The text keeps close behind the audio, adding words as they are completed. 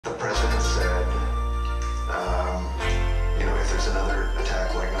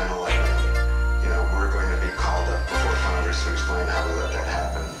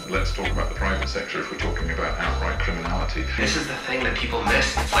talk about the private sector if we're talking about outright criminality. This is the thing that people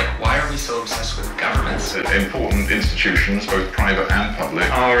miss. It's like, why are we so obsessed with governments? Important institutions, both private and public,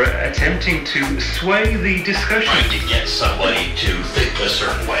 are attempting to sway the discussion. Trying to get somebody to think a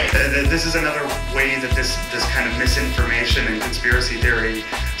certain way. This is another way that this kind of misinformation and conspiracy theory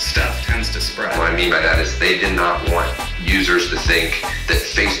stuff tends to spread. What I mean by that is they did not want users to think that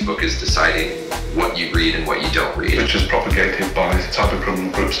Facebook is deciding what you read and what you don't read. which is propagated by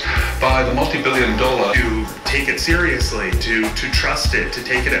cybercriminal groups, by the multi-billion-dollar. To take it seriously, to trust it, to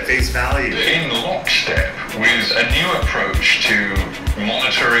take it at face value. In lockstep with a new approach to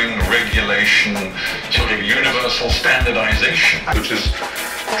monitoring, regulation, sort of universal standardization, which is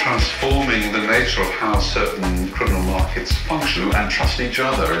transforming the nature of how certain criminal markets function and trust each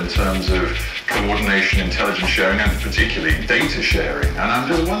other in terms of coordination, intelligence sharing, and particularly data sharing. And I'm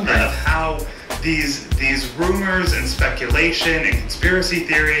just wondering Of how these rumors and speculation and conspiracy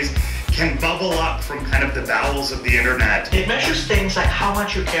theories can bubble up from kind of the bowels of the internet. It measures things like how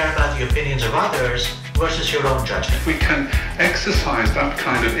much you care about the opinions of others versus your own judgment. we can exercise that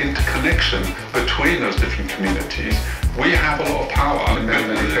kind of interconnection between those different communities. We have a lot of power in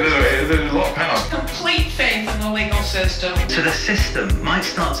many cases. There's a lot of power. Complete faith in the legal system. So the system might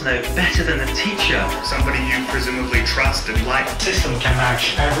start to know better than the teacher. Somebody you presumably trust and like. The system can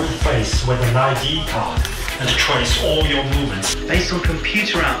match every face with an ID card and trace all your movements. Based on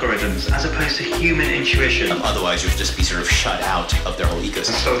computer algorithms as opposed to human intuition. Otherwise, you'll just be sort of shut out of their whole And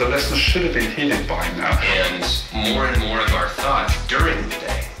ecosystem. so the lessons should have been heeded by now. And more of our thoughts during the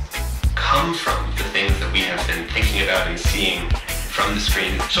day come from the things that we have been thinking about and seeing from the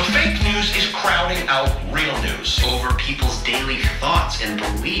screen. So fake news is crowding out real news. Over people's daily thoughts and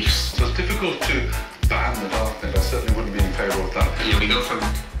beliefs. So it's difficult to ban the darknet. I certainly wouldn't be in favor of that. You know, we go from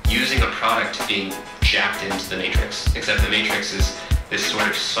using a product to being jacked into the matrix, except the matrix is this sort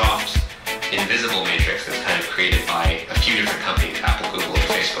of soft, invisible matrix that's kind of created by a few different companies, Apple, Google, and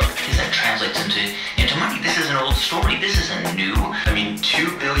Facebook. Because that translates into money. This is an old story. This isn't new. I mean,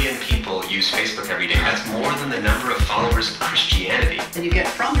 2 billion people use Facebook every day. That's more than the number of followers of Christianity. And you get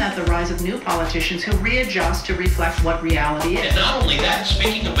from that the rise of new politicians who readjust to reflect what reality is. And not only that,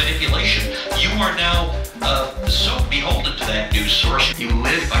 speaking of manipulation, you are now so beholden to that news source. You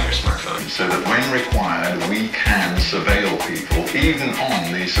live by your smartphone. So that when required, we can surveil people, even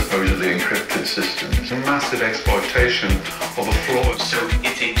on these supposedly encrypted systems. Massive exploitation of a flaw. So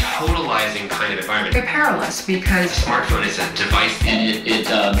it's a totalizing kind of environment. They're perilous because A smartphone is a device. And it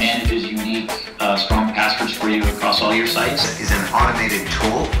manages unique, strong passwords for you across all your sites. Is an automated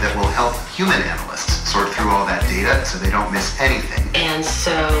tool that will help human analysts sort through all that data so they don't miss anything. and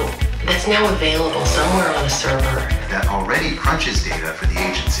so that's now available somewhere on a server. That already crunches data for the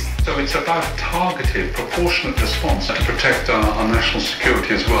agency. So it's about targeted, proportionate response to protect our national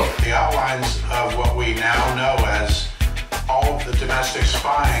security as well. The outlines of what we now know as all of the domestic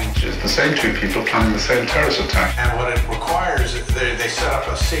spying, It's the same two people planning the same terrorist attack. and what it requires, they set up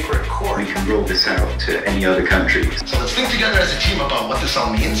a secret court. We can roll this out to any other country. So let's think together as a team about what this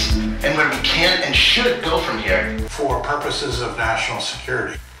all means and where we can and should go from here. For purposes of national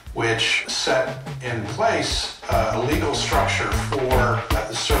security, which set in place a legal structure for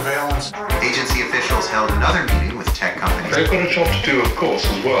surveillance. Agency officials held another meeting with tech companies. They've got a job to do, of course,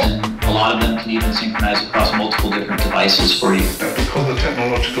 as well. And a lot of them can even synchronize across multiple different devices for you. Because of the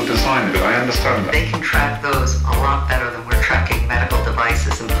technological design of it, I understand that. They can track those a lot better than we're tracking medical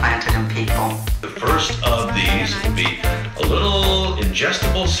devices implanted in people. The first of these will be a little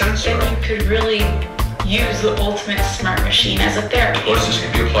ingestible sensor. Then you could really use the ultimate smart machine as a therapy. Of course, this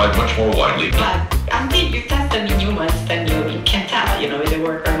can be applied much more widely. But until you test them in humans, then you can tell, if they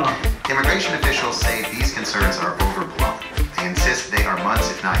work or not. Immigration officials say these concerns are overblown. They insist they are months,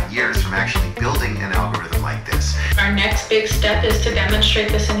 if not years, from actually building an algorithm like this. Our next big step is to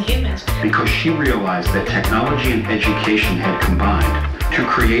demonstrate this in humans. Because she realized that technology and education had combined to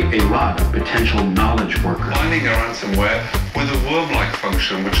create a lot of potential knowledge workers. Combining a ransomware with a worm-like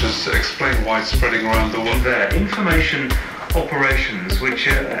function, which has explained why it's spreading around the world. Their information operations, which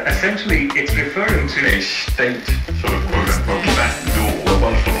essentially it's referring to A state sort of quote-unquote back door. The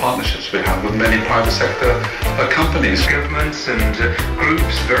wonderful partnerships we have with many private sector companies. governments and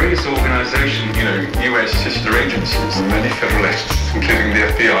groups, various organizations. US sister agencies, and many federal agencies, including the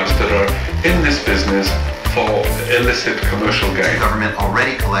FBI, that are in this business for illicit commercial The gain. government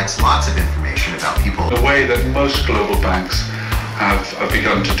already collects lots of information about people. The way that most global banks have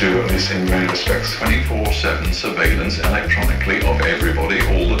begun to do, at least in many respects. 24/7 surveillance electronically of everybody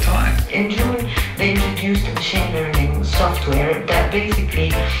all the time. In June, they introduced a machine learning software that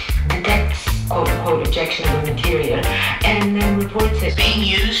basically detects quote-unquote objectionable material and then reports it. Being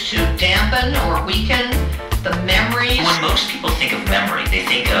used to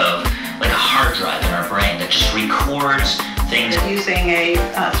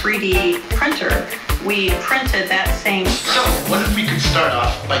 3D printer, we printed that same. So, what if we could start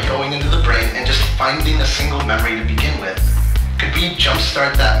off by going into the brain and just finding a single memory to begin with? Could we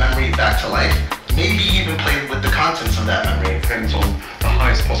jumpstart that memory back to life? Maybe even play with the contents of that memory. It depends on the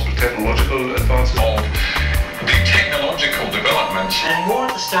highest possible technological advances of the technological developments. And more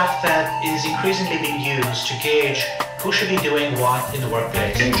of the stuff that is increasingly being used to gauge who should be doing what in the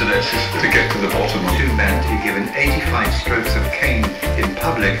workplace. Internet is to get to the bottom of. Two men to be given 85 strokes of cane in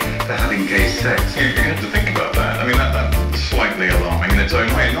public for having gay sex. You have to think about that. I mean, that's slightly alarming in its own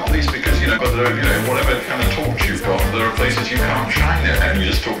way, not least because, whatever kind of torch you've got, there are places you can't shine it. And you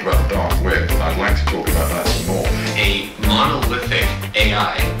just talked about the dark web, and I'd like to talk about that some more. A monolithic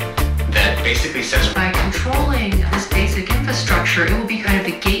AI that basically says, by controlling this basic infrastructure, it will be kind of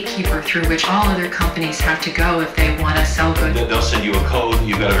the gatekeeper through which all other companies have to go if they want to sell goods. They'll send you a code,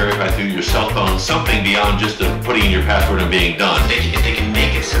 you've got to verify through your cell phone, something beyond just putting in your password and being done. If they can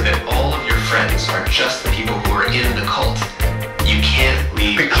make it so that all of your friends are just the people who are in the cult, you can't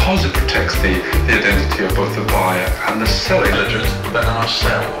leave. Because it protects the identity of both the buyer and the seller. Intelligent than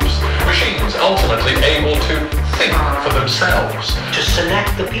ourselves. Machines ultimately able to think for themselves. To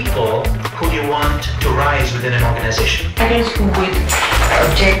select the people who you want to rise within an organization. Others who would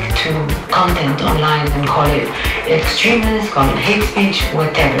object to content online and call it extremist, call it hate speech,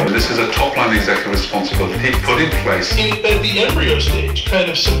 whatever. This is a top-line executive responsibility put in place. At the embryo stage, kind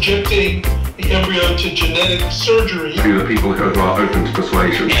of subjecting the embryo to genetic surgery. To the people who are open to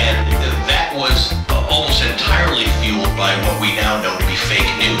persuasion. And that was almost entirely fueled by what we now know to be fake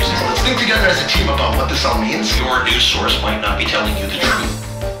news. Let's think together as a team about what this all means. Your news source might not be telling you the truth.